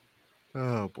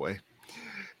Oh, boy.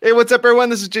 Hey, what's up, everyone?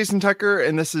 This is Jason Tucker,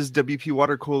 and this is WP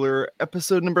Water Cooler,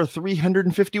 episode number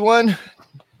 351.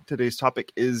 Today's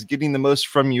topic is getting the most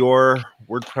from your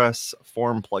WordPress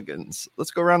form plugins.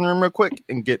 Let's go around the room real quick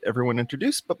and get everyone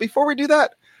introduced. But before we do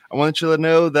that, I want you to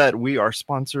know that we are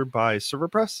sponsored by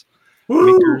ServerPress,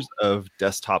 makers of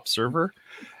desktop server.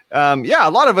 A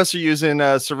lot of us are using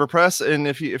ServerPress, and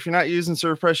if you're not using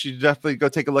ServerPress, you definitely go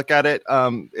take a look at it.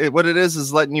 What it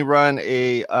is letting you run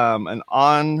an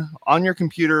on your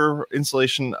computer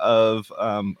installation of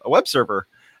a web server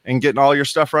and getting all your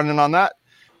stuff running on that.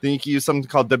 Then you can use something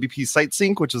called WP Site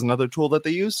Sync, which is another tool that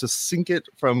they use to sync it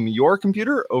from your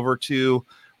computer over to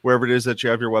wherever it is that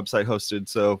you have your website hosted.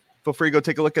 So feel free to go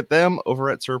take a look at them over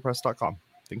at serverpress.com.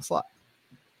 Thanks a lot.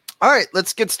 All right,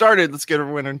 let's get started. Let's get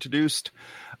everyone introduced.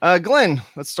 Glenn,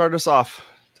 let's start us off.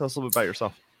 Tell us a little bit about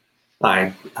yourself.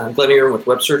 Hi, I'm Glenn here with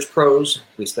Web Search Pros.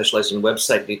 We specialize in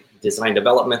website design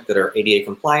development that are ADA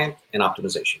compliant and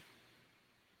optimization.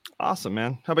 Awesome,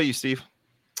 man. How about you, Steve?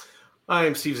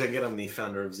 I'm Steve Zehngut. I'm the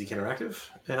founder of Zeek Interactive,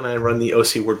 and I run the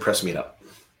OC WordPress meetup.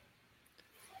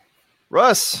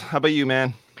 Russ, how about you,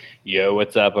 man? Yo,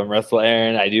 what's up? I'm Russell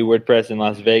Aaron. I do WordPress in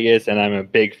Las Vegas, and I'm a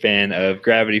big fan of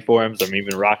Gravity Forms. I'm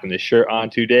even rocking this shirt on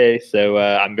today, so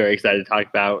I'm very excited to talk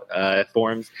about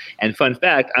forms. And fun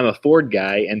fact, I'm a Ford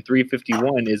guy, and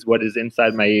 351 is what is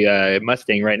inside my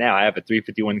Mustang right now. I have a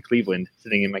 351 Cleveland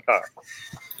sitting in my car.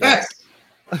 Yes.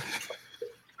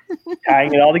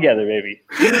 Tying it all together, baby.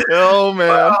 Oh,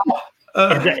 man.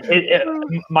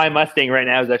 My Mustang right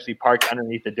now is actually parked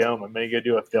underneath the dome. I'm gonna go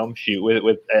do a film shoot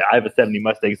with I have a 70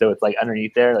 Mustang, so it's like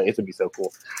underneath there. Like, it's gonna be so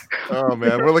cool. Oh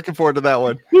man, we're looking forward to that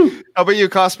one. How about you,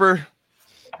 Cosper?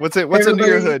 What's under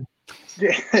your hood?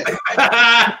 You're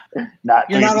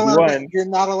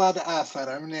not allowed to ask that.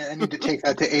 I need to take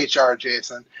that to HR,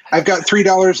 Jason. I've got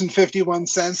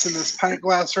 $3.51 in this pint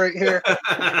glass right here,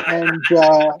 and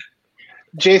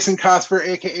Jason Cosper,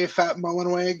 aka Fat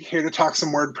Mullenweg, here to talk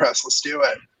some WordPress. Let's do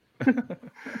it.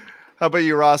 How about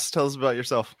you, Ross? Tell us about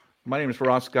yourself. My name is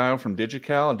Ross Guile from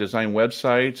Digical. I design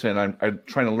websites, and I'm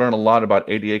trying to learn a lot about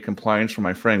ADA compliance from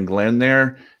my friend Glenn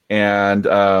there. And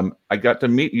I got to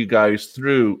meet you guys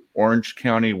through Orange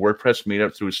County WordPress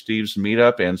Meetup through Steve's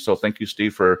Meetup. And so thank you,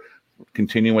 Steve, for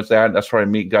continuing with that. That's where I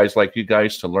meet guys like you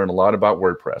guys to learn a lot about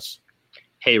WordPress.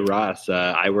 Hey, Ross,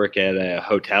 I work at a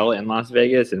hotel in Las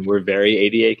Vegas, and we're very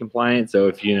ADA compliant. So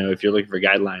if you're looking for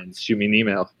guidelines, shoot me an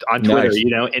email on Twitter.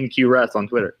 Nice. NQRuss on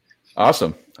Twitter.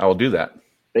 Awesome. I will do that.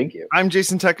 Thank you. I'm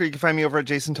Jason Tucker. You can find me over at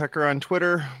Jason Tucker on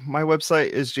Twitter. My website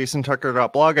is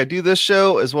jasontucker.blog. I do this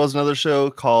show as well as another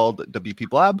show called WP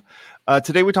Blab.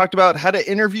 Today we talked about how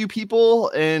to interview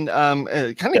people and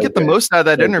kind of get the most out of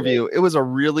that interview. It was a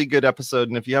really good episode,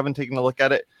 and if you haven't taken a look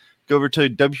at it, go over to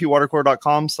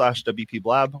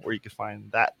wpwatercore.com/WPblab, where you can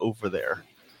find that over there.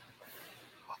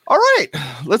 All right,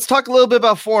 let's talk a little bit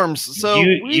about forms. So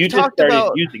you just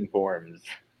started using forms.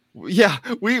 Yeah,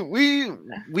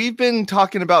 we've been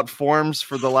talking about forms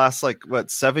for the last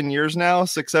 7 years now,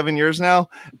 6-7 years now,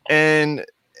 and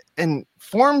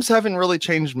forms haven't really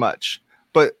changed much.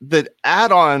 But the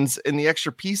add-ons and the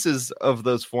extra pieces of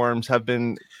those forms have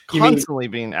been constantly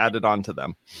being added onto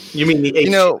them. You mean the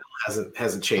HTML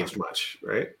hasn't changed much,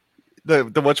 right? The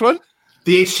which one?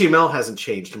 The HTML hasn't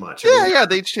changed much. Yeah,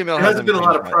 the HTML there hasn't been a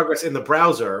lot of progress in the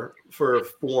browser for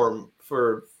form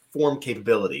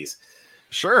capabilities.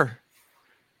 Sure.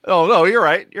 Oh no, you're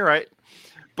right.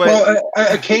 But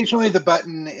occasionally the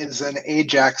button is an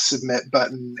AJAX submit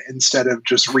button instead of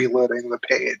just reloading the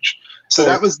page. So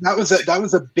that was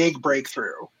a big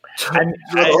breakthrough. And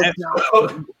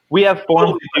we have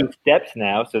forms to do steps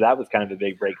now, so that was kind of a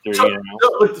big breakthrough.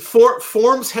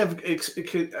 Forms have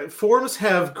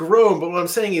grown, but what I'm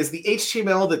saying is the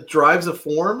HTML that drives a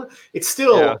form, it's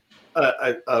still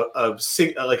a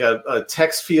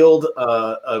text field,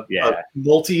 a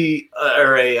multi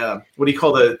or a what do you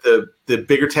call the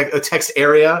bigger text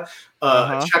area,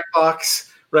 a checkbox.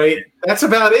 Right, that's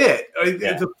about it.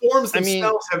 The forms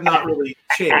themselves have not really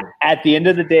changed. At the end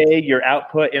of the day, your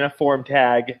output in a form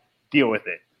tag, deal with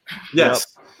it. Yes.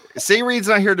 Yep. Say Reed's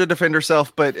not here to defend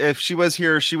herself, but if she was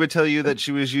here, she would tell you that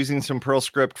she was using some Perl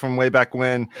script from way back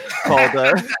when called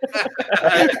to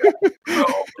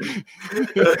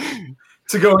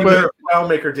go into their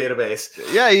FileMaker database.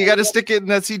 Yeah, you got to stick it in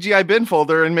that CGI bin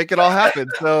folder and make it all happen.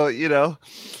 So,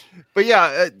 but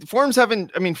yeah, forms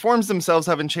themselves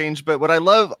haven't changed. But what I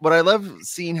love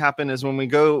seeing happen is when we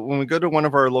go to one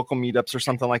of our local meetups or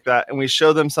something like that, and we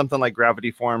show them something like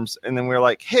Gravity Forms, and then we're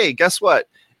like, hey, guess what?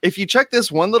 If you check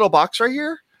this one little box right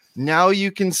here, now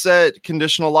you can set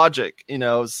conditional logic,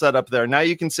 set up there. Now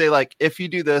you can say, like, if you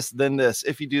do this, then this.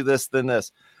 If you do this, then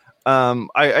this.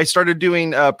 I started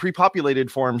doing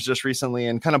pre-populated forms just recently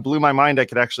and kind of blew my mind I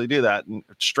could actually do that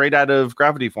straight out of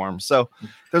Gravity Forms. So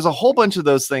there's a whole bunch of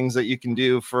those things that you can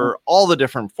do for all the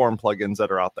different form plugins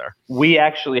that are out there. We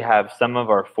actually have some of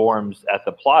our forms at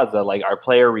the Plaza, like our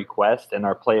player request and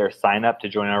our player sign up to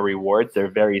join our rewards. They're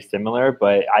very similar,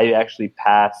 but I actually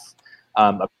pass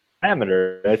a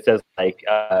parameter that says like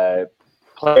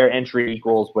player entry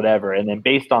equals whatever. And then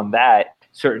based on that,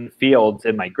 certain fields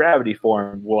in my Gravity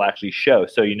form will actually show.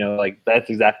 So, like that's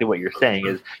exactly what you're saying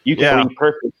is you can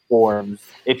repurpose forms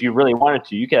if you really wanted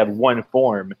to. You could have one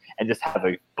form and just have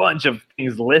a bunch of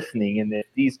things listening. And if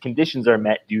these conditions are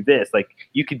met, do this. Like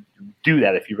you could do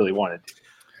that if you really wanted to.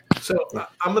 So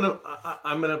I'm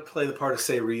gonna play the part of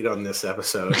Say Reed on this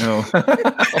episode. No.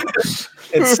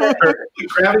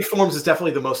 Gravity Forms is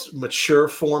definitely the most mature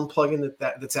form plugin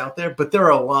that's out there, but there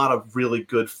are a lot of really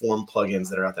good form plugins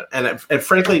that are out there. And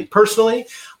frankly, personally,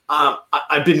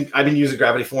 I've been using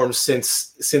Gravity Forms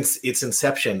since its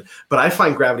inception, but I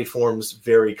find Gravity Forms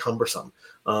very cumbersome,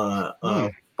 both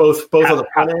on the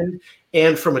front end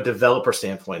and from a developer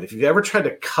standpoint. If you've ever tried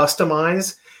to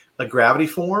customize a Gravity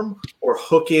form or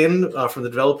hook in from a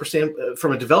developer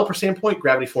standpoint,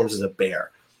 Gravity Forms is a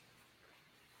bear.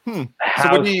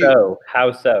 How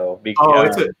so?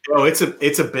 Because it's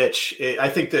a bitch. I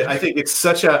think it's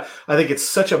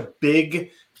such a big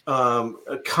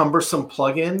cumbersome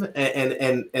plugin,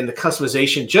 and the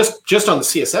customization just on the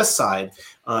CSS side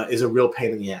is a real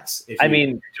pain in the ass. If you're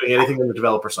doing anything on the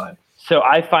developer side. So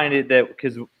I find it that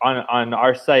because on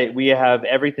our site, we have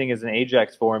everything as an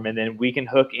AJAX form, and then we can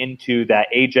hook into that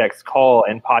AJAX call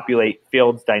and populate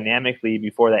fields dynamically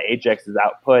before that AJAX is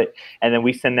output. And then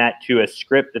we send that to a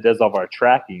script that does all of our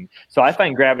tracking. So I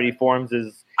find Gravity Forms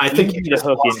is I think you just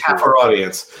lost half our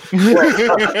audience.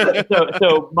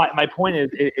 So my point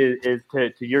is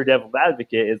to your devil's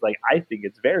advocate is like, I think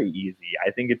it's very easy.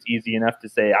 I think it's easy enough to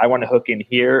say, I want to hook in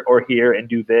here or here and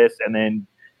do this, and then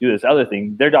do this other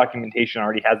thing. Their documentation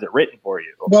already has it written for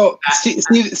you. Well,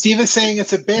 Steve is saying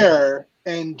it's a bear,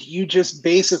 and you just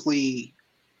basically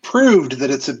proved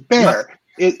that it's a bear.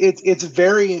 It's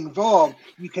very involved.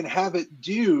 You can have it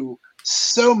do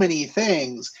so many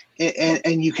things,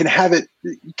 and you can have it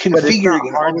configured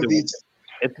in all of these.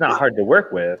 It's not hard to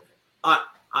work with.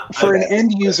 For an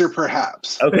end user,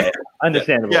 perhaps. Okay,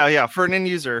 understandable. Yeah, for an end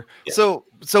user. Yeah.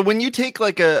 So when you take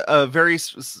like a very,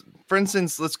 for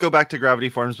instance, let's go back to Gravity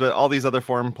Forms, but all these other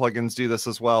form plugins do this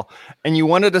as well. And you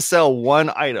wanted to sell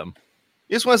one item.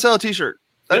 You just want to sell a t-shirt.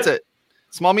 That's it.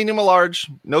 Small, medium, or large.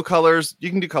 No colors. You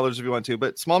can do colors if you want to,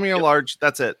 but small, medium, or large.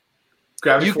 That's it.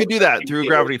 You could do that through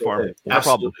Gravity Form. No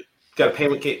problem. Got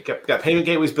payment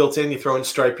gateways built in. You throw in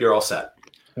Stripe. You're all set.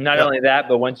 Not only that,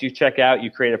 but once you check out, you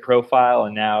create a profile,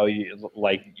 and now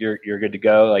you're good to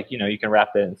go. Like you can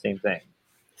wrap that in the same thing.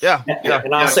 Yeah.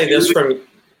 And I'll say this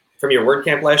from your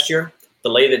WordCamp last year, the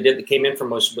lady that came in from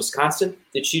Wisconsin,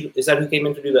 is that who came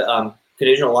in to do the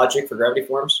conditional logic for Gravity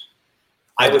Forms?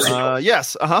 I was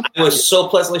yes. I was so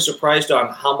pleasantly surprised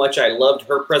on how much I loved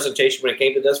her presentation when it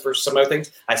came to this versus some other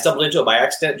things. I stumbled into it by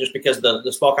accident just because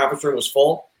the small conference room was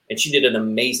full, and she did an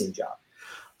amazing job.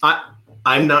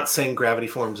 I'm not saying Gravity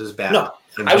Forms is bad. No,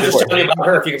 I was just telling you about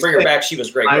her. If you can bring her back, she was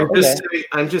great.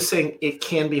 I'm just saying it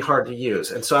can be hard to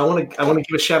use, and so I want to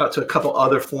give a shout out to a couple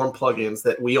other form plugins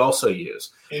that we also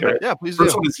use. Sure. Yeah, please do.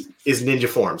 First one is Ninja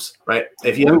Forms, right?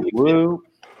 If you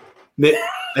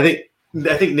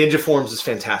I think Ninja Forms is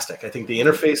fantastic. I think the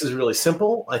interface is really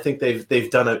simple. I think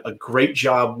they've done a great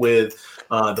job with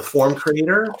the form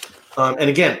creator, and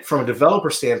again, from a developer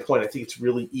standpoint, I think it's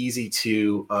really easy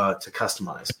to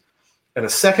customize. And a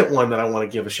second one that I want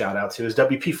to give a shout out to is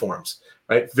WP Forms,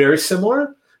 right? Very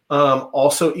similar,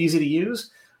 also easy to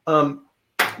use.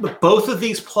 But both of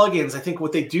these plugins, I think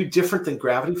what they do different than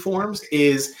Gravity Forms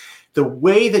is the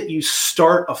way that you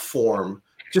start a form,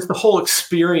 just the whole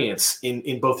experience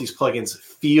in both these plugins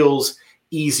feels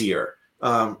easier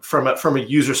from a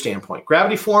user standpoint.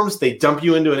 Gravity Forms, they dump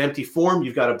you into an empty form.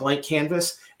 You've got a blank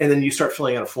canvas, and then you start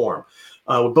filling out a form.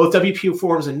 With both WP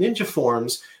Forms and Ninja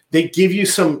Forms, they give you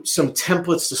some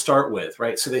templates to start with,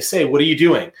 right? So they say, what are you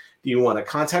doing? Do you want a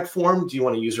contact form? Do you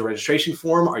want a user registration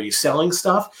form? Are you selling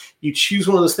stuff? You choose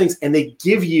one of those things, and they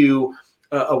give you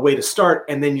a way to start,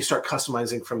 and then you start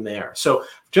customizing from there. So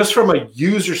just from a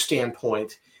user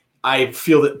standpoint, I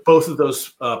feel that both of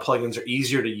those plugins are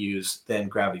easier to use than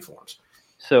Gravity Forms.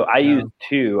 So I use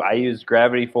two. I use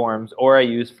Gravity Forms or I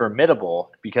use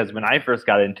Formidable, because when I first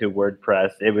got into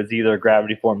WordPress, it was either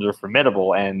Gravity Forms or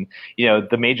Formidable. And,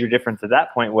 the major difference at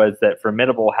that point was that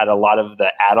Formidable had a lot of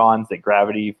the add-ons that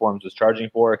Gravity Forms was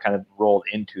charging for kind of rolled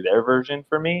into their version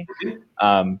for me.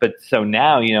 But so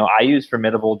now, I use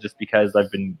Formidable just because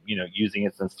I've been, using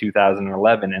it since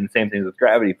 2011. And same thing with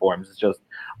Gravity Forms. It's just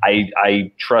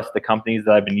I trust the companies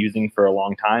that I've been using for a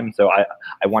long time. So I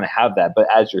want to have that. But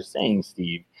as you're saying,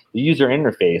 Steve, the user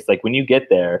interface, like when you get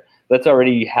there, let's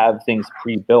already have things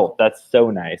pre-built. That's so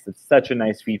nice. It's such a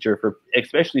nice feature for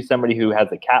especially somebody who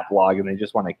has a cat blog and they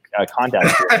just want to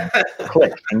contact you.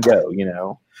 Click and go,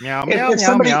 Meow, meow,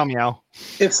 meow, meow.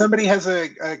 If somebody has a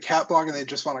cat blog and they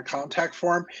just want a contact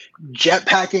form,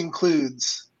 Jetpack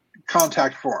includes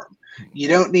contact form. You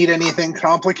don't need anything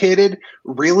complicated.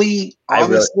 Really,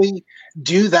 honestly,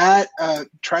 do that.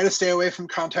 Try to stay away from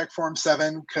Contact Form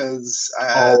 7 because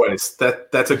always.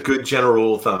 That's a good general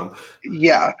rule of thumb.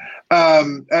 Yeah.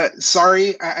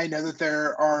 Sorry, I know that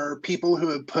there are people who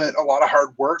have put a lot of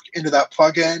hard work into that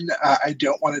plugin. I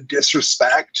don't want to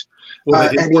disrespect. Well,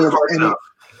 they didn't work hard enough.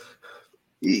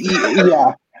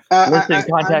 Yeah. Listen,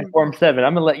 Contact Form 7.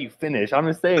 I'm gonna let you finish. I'm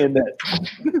just saying that.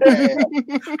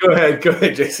 Go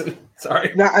ahead, Jason.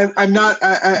 Sorry. No, I'm not.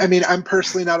 I mean, I'm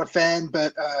personally not a fan,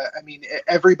 but I mean,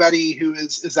 everybody who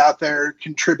is out there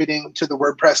contributing to the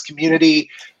WordPress community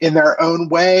in their own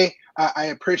way, I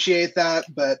appreciate that,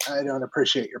 but I don't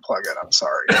appreciate your plugin. I'm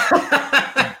sorry.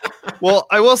 Well,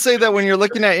 I will say that when you're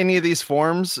looking at any of these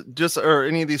forms, or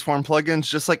any of these form plugins,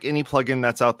 just like any plugin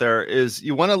that's out there, is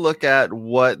you want to look at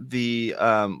what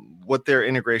their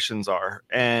integrations are.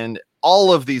 And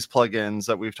all of these plugins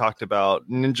that we've talked about,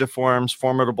 Ninja Forms,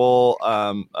 Formidable,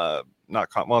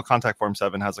 Contact Form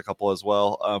 7 has a couple as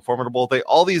well. Formidable,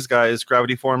 all these guys,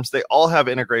 Gravity Forms, they all have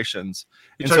integrations.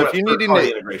 And so if you need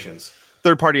integrations.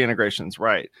 Third-party integrations,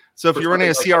 right. So if you're running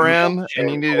a CRM and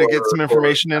you need to get some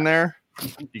information in there, you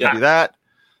can do that.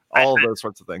 All of those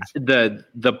sorts of things.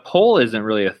 The poll isn't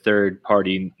really a third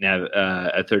party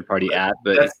app,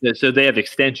 but so they have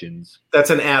extensions. That's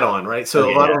an add-on, right? So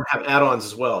a lot of them have add-ons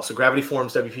as well. So Gravity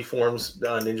Forms, WP Forms,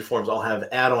 Ninja Forms all have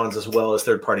add-ons as well as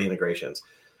third-party integrations.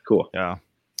 Cool. Yeah.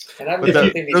 And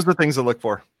those are things to look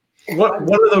for. One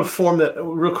of the form that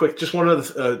real quick, just one of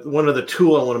the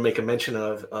tool I want to make a mention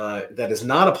of that is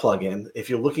not a plugin. If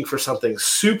you're looking for something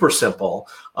super simple,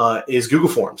 is Google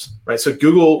Forms, right? So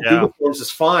Google Forms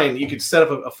is fine. You can set up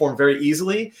a form very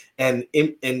easily and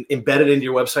embed it into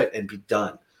your website and be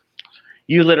done.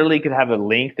 You literally could have a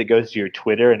link that goes to your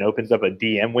Twitter and opens up a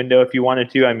DM window if you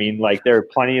wanted to. I mean, like there are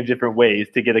plenty of different ways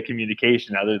to get a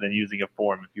communication other than using a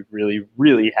form if you really,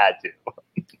 really had to.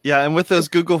 Yeah, and with those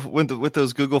Google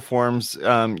Forms,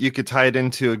 you could tie it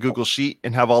into a Google Sheet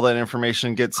and have all that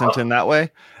information get sent in that way.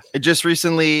 Just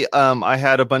recently, I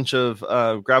had a bunch of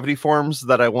Gravity Forms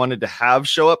that I wanted to have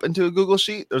show up into a Google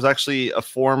Sheet. There's actually a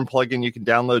form plugin you can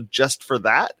download just for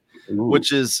that. Ooh.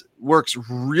 Which works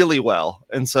really well.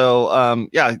 And so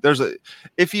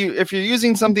if you're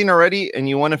using something already and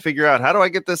you want to figure out how do I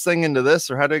get this thing into this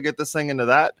or how do I get this thing into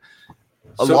that,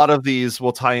 a lot of these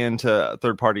will tie into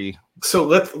third party. So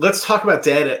let's talk about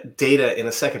data in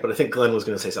a second, but I think Glenn was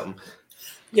going to say something.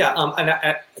 Yeah,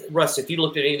 and Russ, if you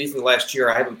looked at any of these in the last year,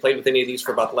 I haven't played with any of these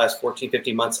for about the last 14,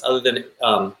 15 months other than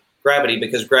Gravity,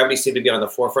 because Gravity seemed to be on the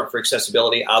forefront for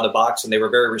accessibility out of the box, and they were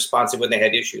very responsive when they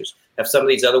had issues. Have some of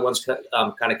these other ones kind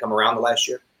of come around the last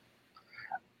year?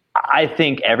 I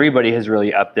think everybody has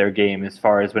really upped their game as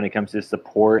far as when it comes to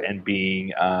support and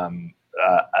being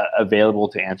available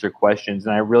to answer questions.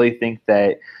 And I really think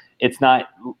that it's not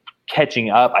catching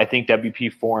up. I think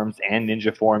WP Forms and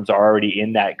Ninja Forms are already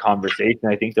in that conversation.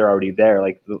 I think they're already there.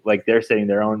 Like they're setting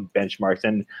their own benchmarks.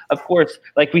 And of course,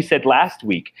 like we said last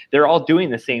week, they're all doing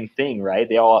the same thing, right?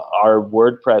 They all are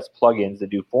WordPress plugins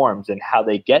that do forms, and how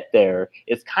they get there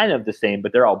is kind of the same,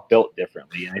 but they're all built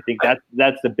differently. And I think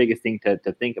that's the biggest thing to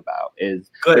think about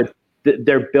is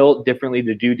they're built differently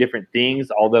to do different things,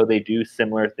 although they do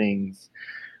similar things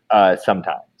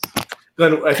sometimes.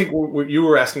 Glenn, I think what you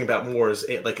were asking about more is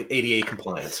like an ADA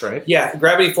compliance, right? Yeah,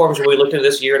 Gravity Forms, when we looked at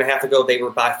this a year and a half ago, they were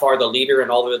by far the leader in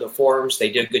all of the forms. They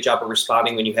did a good job of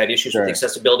responding when you had issues with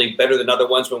accessibility, better than other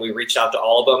ones when we reached out to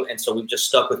all of them. And so we've just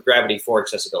stuck with Gravity for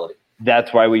accessibility.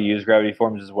 That's why we use Gravity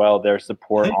Forms as well. Their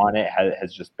support on it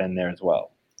has just been there as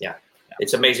well. Yeah.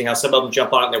 It's amazing how some of them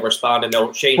jump on it and they respond and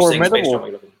they'll change things based on what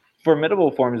you're looking for. Formidable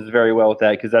Forms is very well with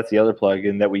that because that's the other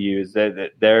plugin that we use.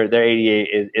 Their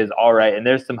ADA is all right, and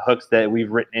there's some hooks that we've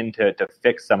written in to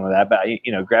fix some of that. But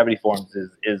Gravity Forms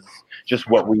is just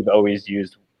what we've always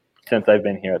used since I've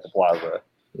been here at the Plaza.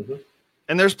 Mm-hmm.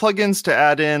 And there's plugins to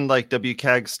add in like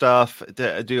WCAG stuff,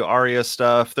 to do ARIA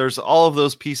stuff. There's all of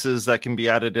those pieces that can be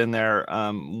added in there.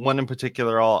 One in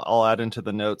particular, I'll add into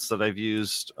the notes that I've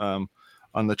used on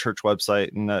the church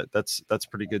website, and that's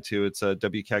pretty good too. It's a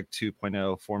WCAG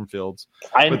 2.0 form fields.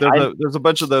 But there's a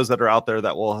bunch of those that are out there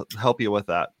that will help you with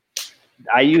that.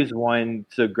 I use one.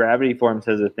 So Gravity Forms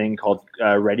has a thing called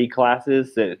ready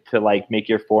classes to like make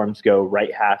your forms go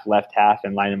right half, left half,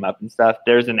 and line them up and stuff.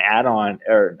 There's an add-on,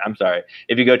 or I'm sorry,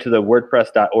 if you go to the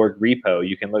WordPress.org repo,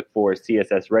 you can look for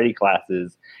CSS ready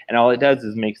classes, and all it does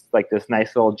is makes like this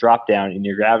nice little drop down in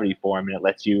your Gravity form, and it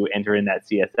lets you enter in that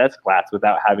CSS class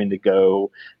without having to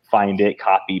go find it,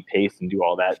 copy, paste, and do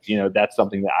all that. That's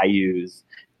something that I use.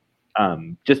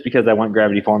 Just because I want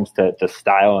Gravity Forms to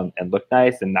style and look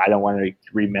nice, and I don't want to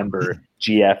remember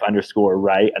GF_right_half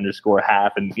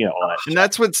and all that. And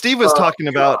that's what Steve was talking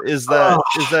about. Is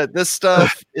that this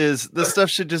stuff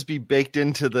should just be baked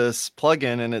into this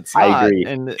plugin, and it's not. I agree.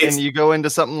 And you go into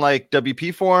something like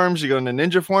WP Forms, you go into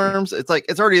Ninja Forms. It's like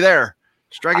it's already there.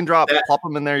 Just drag and drop, plop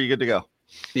them in there. You're good to go.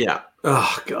 Yeah.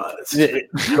 Oh God. Isn't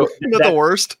that the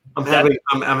worst? I'm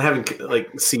having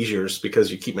like seizures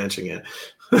because you keep mentioning it.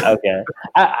 Okay.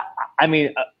 I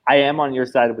mean, I am on your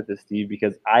side with this, Steve,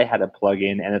 because I had a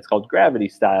plugin and it's called Gravity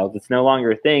Styles. It's no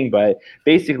longer a thing, but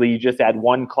basically you just add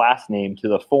one class name to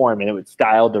the form and it would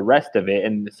style the rest of it.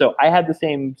 And so I had the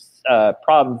same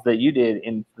problems that you did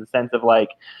in the sense of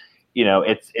like,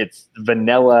 it's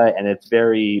vanilla and it's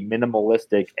very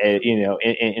minimalistic,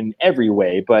 in every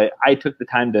way. But I took the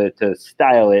time to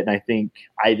style it, and I think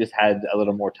I just had a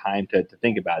little more time to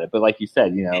think about it. But like you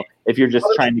said, if you're just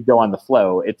trying to go on the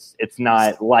flow, it's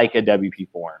not like a WP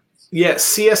Forms. Yeah,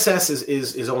 CSS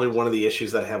is only one of the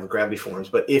issues that I have with Gravity Forms.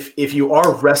 But if you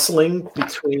are wrestling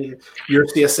between your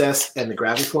CSS and the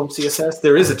Gravity Form CSS,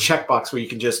 there is a checkbox where you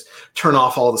can just turn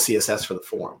off all the CSS for the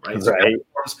form, right? So Gravity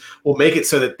Forms will make it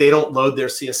so that they don't load their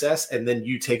CSS and then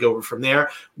you take over from there,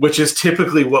 which is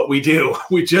typically what we do.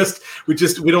 We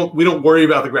don't worry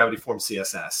about the Gravity Form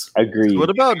CSS. Agreed. What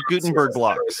about Gutenberg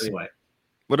blocks? Anyway.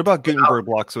 What about Gutenberg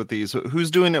blocks with these?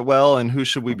 Who's doing it well, and who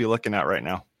should we be looking at right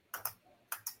now?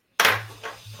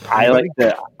 I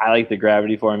like the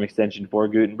Gravity Form extension for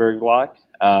Gutenberg block.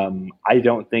 I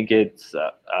don't think it's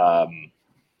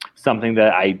something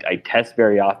that I test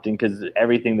very often because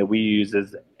everything that we use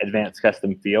is advanced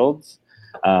custom fields.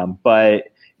 But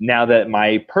now that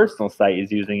my personal site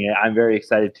is using it, I'm very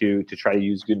excited to try to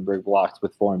use Gutenberg blocks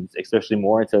with forms, especially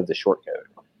more instead of the shortcode.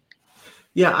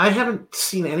 Yeah, I haven't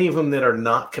seen any of them that are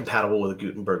not compatible with a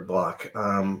Gutenberg block.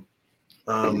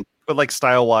 But like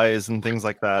style wise and things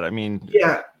like that. I mean,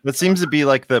 yeah, that seems to be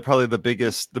like probably the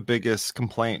biggest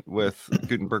complaint with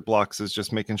Gutenberg blocks is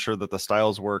just making sure that the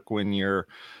styles work when you're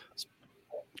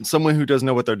someone who doesn't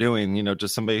know what they're doing,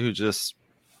 just somebody who just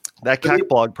that CAC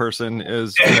blog person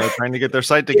is trying to get their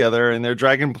site together and they're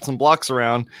dragging some blocks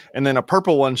around and then a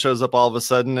purple one shows up all of a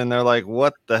sudden and they're like,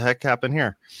 what the heck happened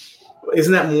here?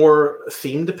 Isn't that more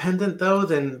theme dependent though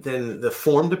than the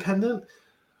form dependent?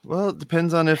 Well, it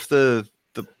depends on if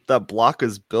that block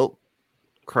is built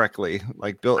correctly,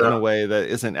 like built in a way that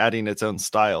isn't adding its own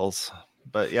styles.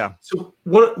 But yeah. So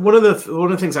one of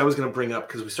the things I was going to bring up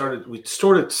because we started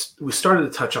to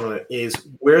touch on it is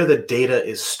where the data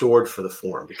is stored for the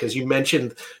form, because you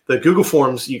mentioned the Google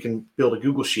Forms, you can build a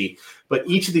Google sheet, but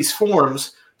each of these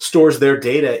forms stores their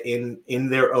data in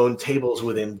their own tables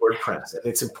within WordPress. And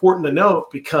it's important to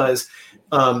note because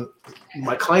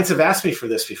my clients have asked me for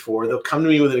this before. They'll come to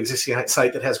me with an existing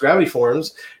site that has Gravity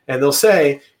Forms, and they'll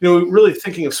say, we're really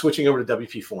thinking of switching over to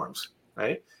WP Forms,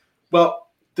 right? Well,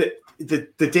 the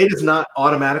data is not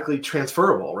automatically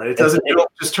transferable, right? It doesn't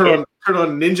just turn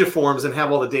on Ninja Forms and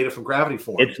have all the data from Gravity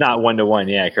Forms. It's not one-to-one,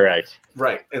 yeah, correct.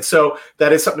 Right. And so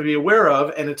that is something to be aware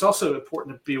of, and it's also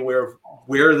important to be aware of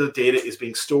where the data is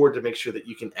being stored to make sure that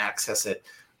you can access it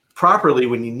properly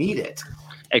when you need it.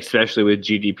 Especially with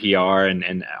GDPR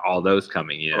and all those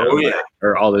coming, Oh, yeah.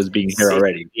 Or all those being here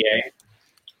already.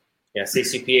 Yeah,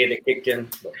 CCPA that kicked in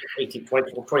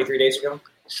 23 days ago.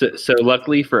 So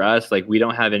luckily for us, like we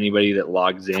don't have anybody that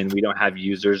logs in. We don't have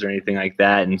users or anything like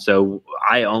that. And so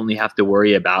I only have to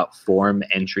worry about form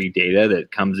entry data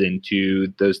that comes into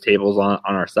those tables on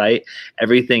our site.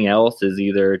 Everything else is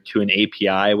either to an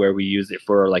API where we use it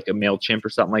for like a MailChimp or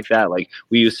something like that. Like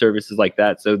we use services like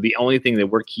that. So the only thing that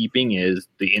we're keeping is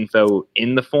the info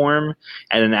in the form.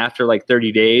 And then after like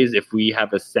 30 days, if we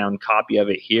have a sound copy of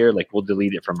it here, like we'll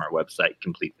delete it from our website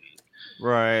completely.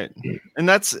 Right.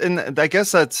 And I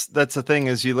guess that's the thing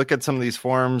is you look at some of these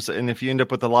forms and if you end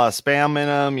up with a lot of spam in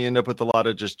them, you end up with a lot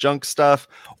of just junk stuff,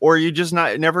 or you're just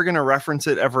never going to reference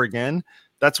it ever again.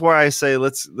 that's where I say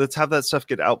let's have that stuff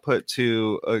get output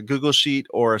to a Google Sheet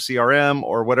or a CRM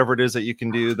or whatever it is that you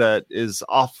can do that is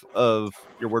off of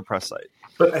your WordPress site.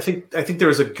 But I think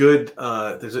there's a good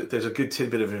there's a good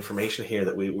tidbit of information here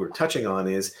that we were touching on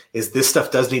is this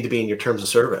stuff does need to be in your terms of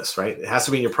service, right? It has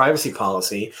to be in your privacy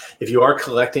policy. If you are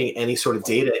collecting any sort of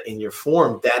data in your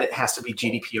form, that it has to be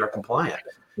GDPR compliant.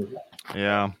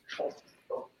 Yeah.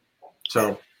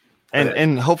 So,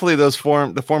 and hopefully the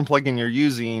form plugin you're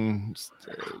using,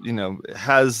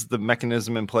 has the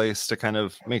mechanism in place to kind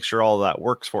of make sure all that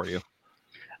works for you.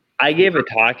 I gave a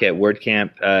talk at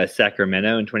WordCamp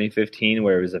Sacramento in 2015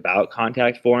 where it was about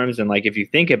contact forms. And like, if you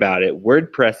think about it,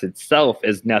 WordPress itself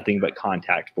is nothing but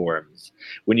contact forms.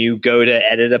 When you go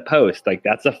to edit a post, like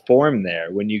that's a form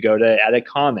there. When you go to add a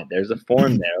comment, there's a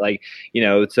form there. Like,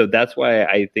 so that's why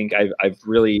I think I've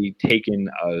really taken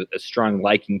a strong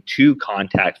liking to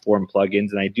contact form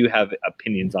plugins. And I do have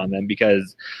opinions on them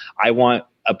because I want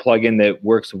a plugin that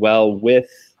works well with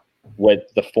what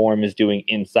the form is doing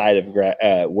inside of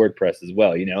WordPress as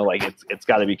well. Like it's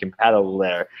got to be compatible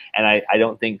there. And I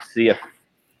don't think CF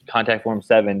Contact Form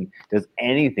 7 does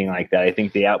anything like that. I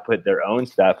think they output their own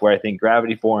stuff, where I think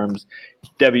Gravity Forms,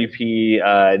 WP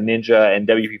Ninja, and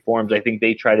WP Forms, I think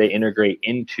they try to integrate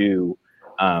into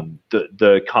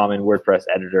the common WordPress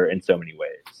editor in so many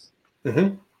ways.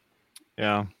 Mm-hmm.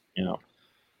 Yeah.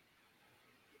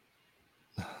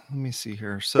 Let me see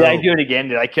here. So did I do it again?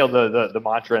 Did I kill the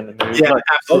mantra and the mood? Yeah,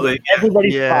 absolutely.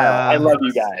 Everybody smile. I love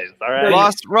you guys. All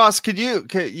right. Ross, could you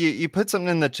put something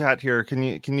in the chat here? Can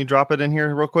you drop it in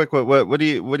here real quick? What do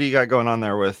you got going on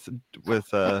there with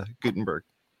Gutenberg?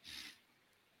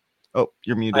 Oh,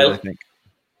 you're muted, I think.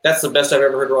 That's the best I've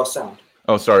ever heard Ross sound.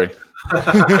 Oh, sorry.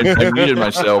 I muted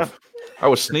myself. I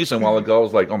was sneezing a while ago. I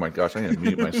was like, oh my gosh, I need to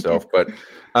mute myself. But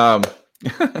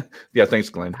yeah, thanks,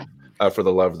 Glenn, for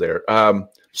the love there.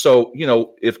 So,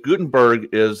 if Gutenberg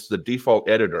is the default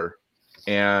editor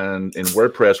and in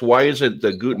WordPress, why is it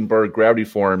the Gutenberg Gravity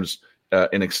Forms,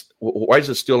 why is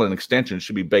it still an extension? It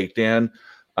should be baked in.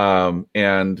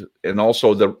 And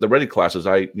also the ready classes,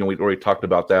 we already talked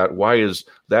about that. Why is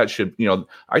that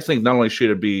I think not only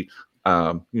should it be,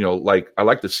 like I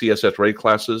like the CSS ready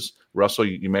classes. Russell,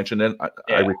 you mentioned it.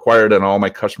 I require it on all my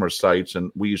customer sites,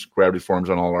 and we use Gravity Forms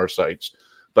on all our sites.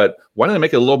 But why don't they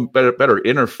make it a little better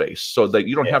interface so that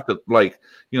you don't have to the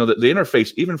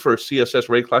interface, even for CSS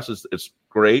ready classes, it's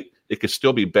great. It could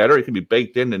still be better. It can be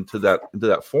baked into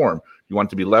that form. You want it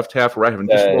to be left half, right half, and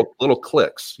just little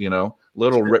clicks,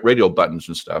 little radio buttons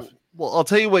and stuff. Well, I'll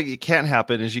tell you what can't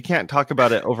happen is you can't talk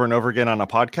about it over and over again on a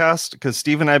podcast, because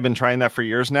Steve and I have been trying that for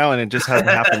years now, and it just hasn't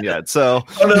happened yet. So,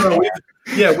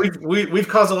 we've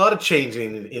caused a lot of change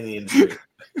in the industry.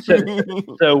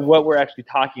 So what we're actually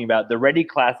talking about, the ready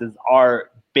classes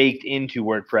are baked into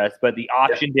WordPress, but the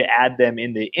option to add them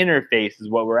in the interface is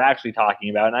what we're actually talking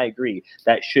about. And I agree,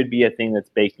 that should be a thing that's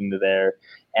baked into there.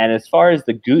 And as far as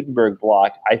the Gutenberg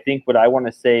block, I think what I want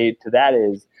to say to that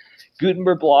is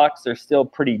Gutenberg blocks are still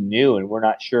pretty new, and we're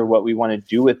not sure what we want to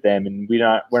do with them, and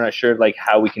we're not sure like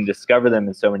how we can discover them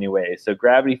in so many ways. So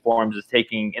Gravity Forms is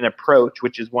taking an approach,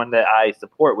 which is one that I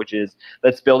support, which is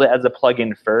let's build it as a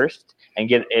plugin first and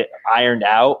get it ironed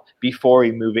out before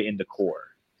we move it into core.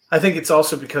 I think it's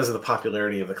also because of the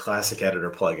popularity of the classic editor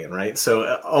plugin, right?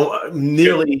 So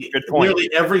nearly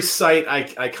every site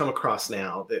I come across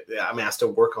now that I'm asked to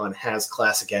work on has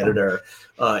classic editor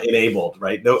enabled,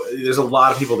 right? There's a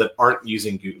lot of people that aren't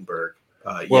using Gutenberg.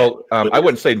 I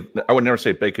would never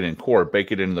say bake it in core.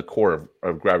 Bake it in the core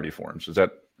of Gravity Forms. Is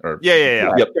that? Or,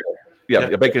 yeah. Yep.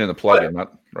 Bake it in the plugin,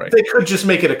 not right. They could just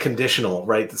make it a conditional,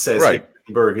 right? That says right.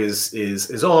 Gutenberg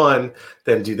is on,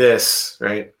 then do this,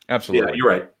 right? Absolutely, yeah, you're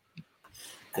right.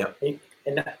 Yeah,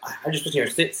 and I just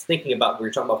was thinking about, we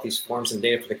were talking about these forms and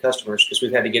data for the customers, because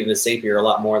we've had to get into Zapier a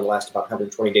lot more in the last about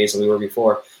 120 days than we were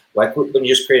before. Like when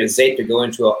you just create a Zapier to go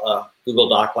into a Google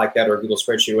Doc like that, or a Google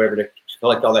spreadsheet, or whatever, to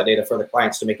collect all that data for the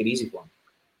clients to make it easy for them.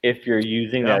 If you're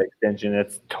using that extension,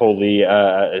 it's totally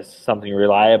something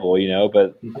reliable,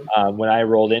 But when I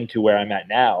rolled into where I'm at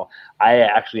now, I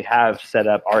actually have set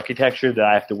up architecture that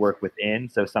I have to work within.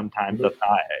 So sometimes that's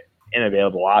not an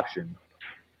available option.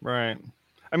 Right.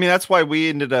 I mean, that's why we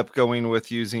ended up going with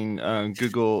using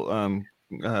Google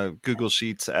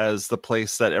Sheets as the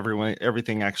place that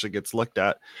everything actually gets looked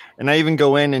at. And I even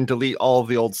go in and delete all of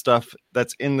the old stuff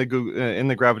that's in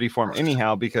the Gravity form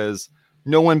anyhow, because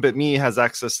no one but me has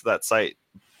access to that site,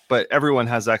 but everyone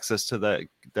has access to that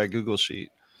Google Sheet.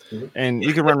 Mm-hmm. And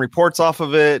you can run reports off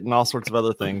of it and all sorts of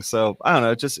other things. So I don't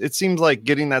know. It seems like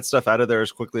getting that stuff out of there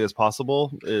as quickly as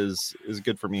possible is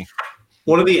good for me.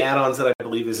 One of the add-ons that I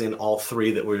believe is in all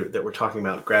three that we're talking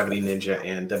about, Gravity Ninja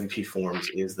and WP Forms,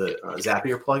 is the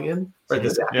Zapier plugin, right? The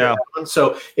Zapier add-on.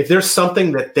 So if there's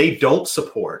something that they don't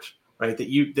support, right, that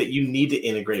you need to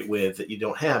integrate with that you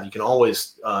don't have, you can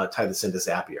always tie this into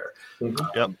Zapier,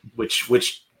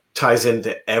 which ties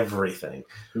into everything,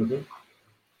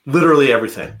 literally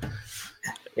everything.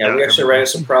 Yeah, we actually ran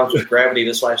into some problems with Gravity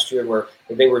this last year where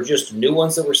they were just new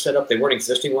ones that were set up. They weren't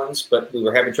existing ones, but we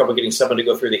were having trouble getting someone to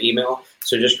go through the email.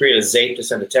 So just create a ZAPE to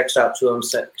send a text out to them,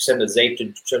 send a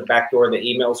ZAPE to backdoor the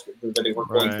emails that they weren't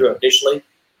going through initially.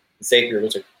 Zapier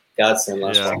was a godsend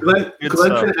last time. Glenn,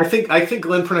 I think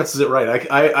Glenn pronounces it right.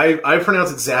 I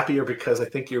pronounce it Zapier because I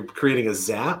think you're creating a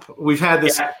zap. We've had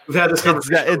this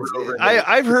conversation.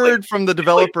 I've heard from the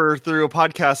developer through a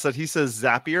podcast that he says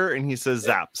Zapier and he says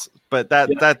Zaps, but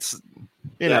that's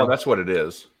that's what it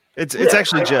is. It's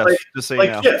actually Jeff. Just so you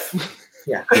know. Jeff.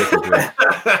 Yeah.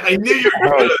 I knew you were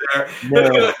going there.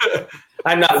 No.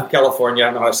 I'm not from California. I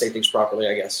don't know how to say things properly,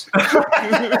 I guess.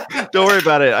 Don't worry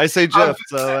about it. I say Jeff.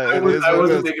 I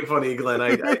wasn't making fun of you, Glenn.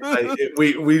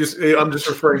 I'm just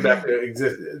referring back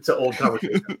to old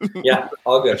conversations. Yeah,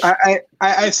 all good.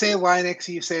 I say Linux,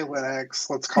 you say Linux.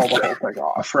 Let's call the whole thing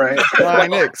off, right?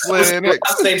 Linux.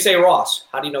 Same say Ross.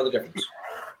 How do you know the difference?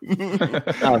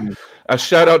 A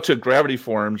shout out to Gravity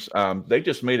Forms. They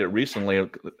just made it recently.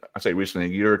 I say recently, a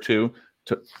year or two.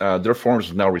 Their forms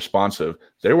is now responsive.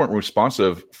 They weren't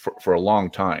responsive for a long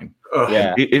time.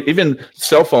 Even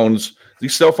cell phones.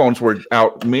 These cell phones were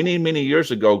out many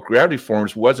years ago. Gravity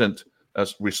Forms wasn't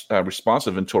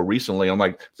responsive until recently. I'm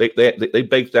like, they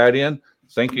baked that in.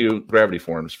 Thank you, Gravity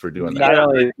Forms, for doing that.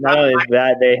 Not only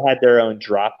that, they had their own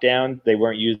drop down. They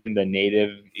weren't using the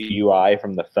native UI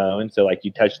from the phone. So like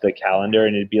you touch the calendar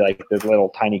and it'd be like this little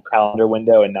tiny calendar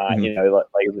window and not,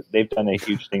 like they've done a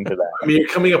huge thing to that. I mean, you're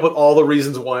coming up with all the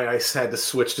reasons why I had to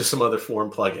switch to some other form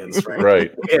plugins, right?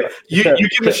 Right. Yeah. You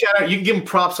give them a shout out. You can give them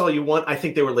props all you want. I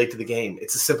think they were late to the game.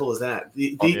 It's as simple as that.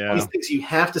 These things you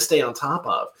have to stay on top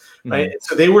of, right? Mm-hmm.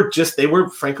 So they were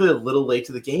frankly a little late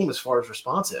to the game as far as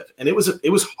responsive, and it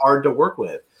was hard to work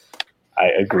with. I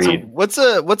agreed. What's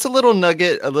a little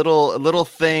nugget, a little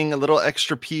thing, a little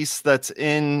extra piece that's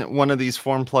in one of these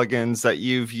form plugins that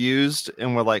you've used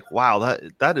and we're like, wow,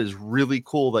 that is really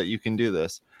cool that you can do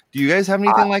this. Do you guys have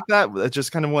anything like that? That's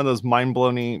just kind of one of those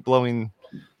blowing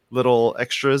little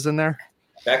extras in there.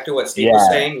 Back to what Steve was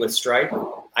saying with Stripe,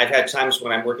 I've had times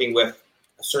when I'm working with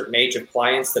a certain age of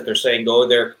clients that they're saying, go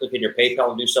there, click in your PayPal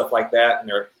and do stuff like that, and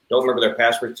they don't remember their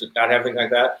passwords, to not have anything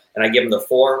like that, and I give them the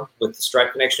form with the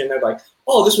Stripe connection. They're like,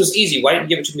 oh, this was easy. Why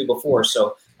didn't you give it to me before?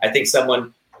 So I think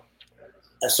someone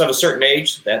of a certain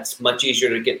age, that's much easier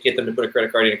to get them to put a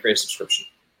credit card in and create a subscription.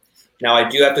 Now, I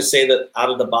do have to say that out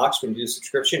of the box, when you do the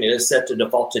subscription, it is set to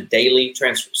default to daily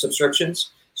subscriptions.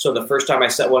 So the first time I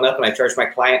set one up and I charged my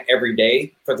client every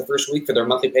day for the first week for their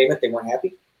monthly payment, they weren't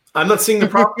happy. I'm not seeing the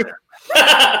problem there.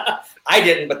 I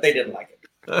didn't, but they didn't like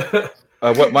it.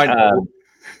 What my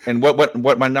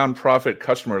nonprofit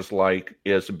customers like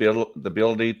is the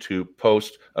ability to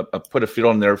post, put a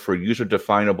field in there for user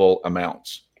definable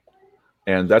amounts.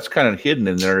 And that's kind of hidden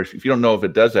in there. If you don't know if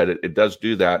it does that, it does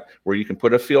do that, where you can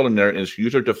put a field in there and it's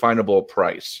user definable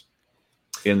price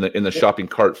in the shopping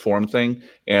cart form thing,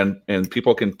 and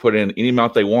people can put in any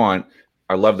amount they want.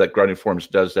 I love that Gravity Forms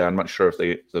does that. I'm not sure if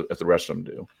the rest of them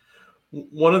do.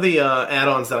 One of the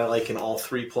add-ons that I like in all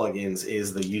three plugins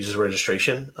is the user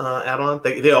registration add-on.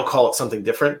 They all call it something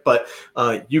different, but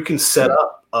you can set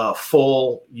up a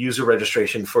full user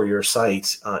registration for your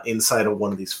site inside of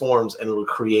one of these forms, and it'll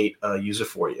create a user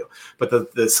for you.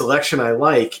 But the selection I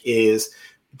like is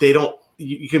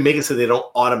you can make it so they don't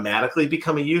automatically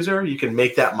become a user. You can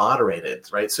make that moderated,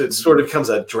 right? So it sort of becomes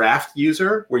a draft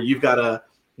user where you've got to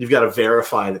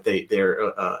verify that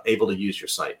they're able to use your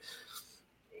site.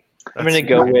 I'm going to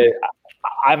go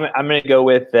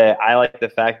with that. I like the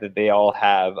fact that they all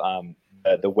have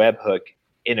the webhook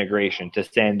integration to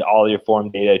send all your form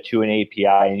data to an API,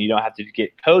 and you don't have to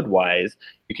get code wise.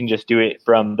 You can just do it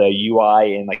from the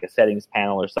UI in like a settings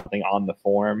panel or something on the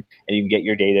form, and you can get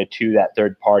your data to that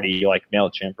third party like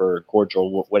MailChimp or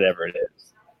Cordial, whatever it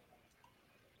is.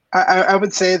 I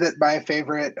would say that my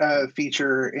favorite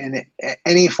feature in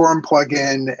any form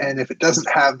plugin, and if it doesn't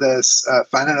have this,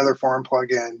 find another form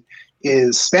plugin,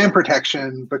 is spam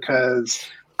protection, because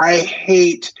I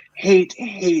hate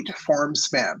form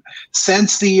spam.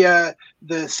 Since the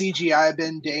CGI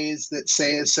bin days that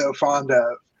Say is so fond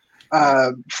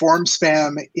of, form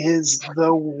spam is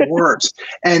the worst.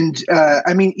 And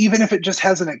I mean, even if it just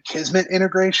has an Akismet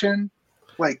integration,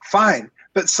 like fine.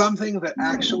 But something that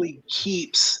actually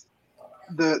keeps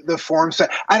the forms.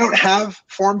 I don't have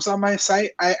forms on my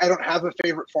site. I don't have a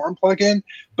favorite form plugin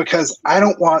because I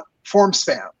don't want form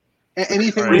spam.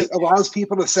 Anything that allows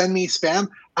people to send me spam,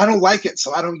 I don't like it,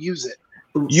 so I don't use it.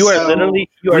 You are literally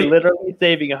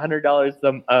saving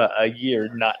 $100 a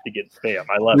year not to get spam.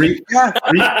 I love it.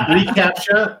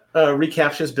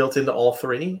 reCAPTCHA is built into all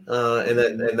three,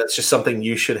 and that's just something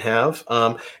you should have.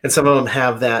 And some of them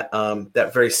have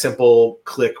that very simple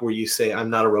click where you say "I'm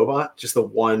not a robot," just the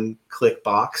one click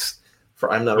box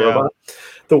for "I'm not a robot."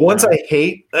 The ones I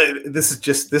hate. This is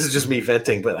just me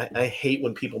venting, but I hate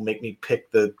when people make me pick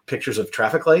the pictures of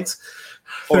traffic lights.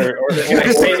 Can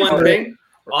I say one thing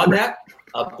on that?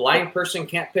 A blind person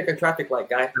can't pick a traffic light,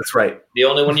 guy. That's right. The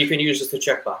only one you can use is the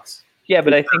checkbox. Yeah,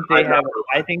 but I think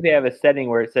they have a setting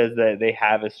where it says that they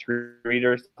have a screen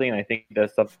reader or something. I think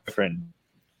that's something different,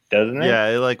 doesn't it? Yeah,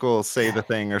 it will say the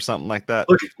thing or something like that.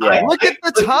 Look at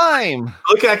the time.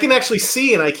 Look, I can actually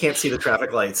see, and I can't see the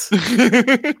traffic lights.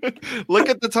 Look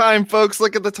at the time, folks.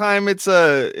 Look at the time. It's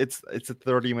a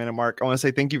 30-minute mark. I want to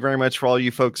say thank you very much for all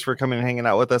you folks for coming and hanging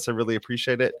out with us. I really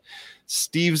appreciate it.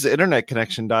 Steve's internet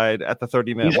connection died at the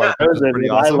 30-minute mark. Which is pretty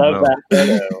awesome. I love that.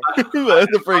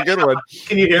 That's a pretty good one.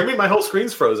 Can you hear me? My whole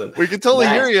screen's frozen. We can totally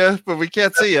hear you, but we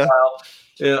can't see you.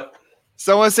 Yeah.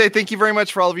 So I want to say thank you very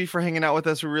much for all of you for hanging out with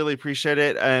us. We really appreciate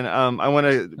it. And I want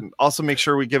to also make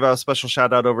sure we give a special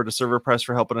shout out over to ServerPress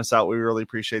for helping us out. We really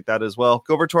appreciate that as well.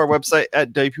 Go over to our website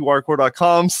at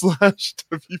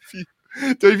wpwatercooler.com/WP.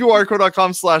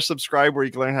 wpwatercooler.com/subscribe, where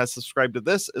you can learn how to subscribe to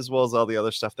this as well as all the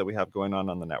other stuff that we have going on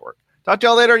the network. Talk to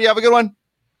y'all later. You have a good one.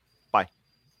 Bye.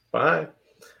 Bye.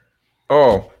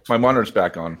 Oh, my monitor's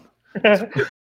back on.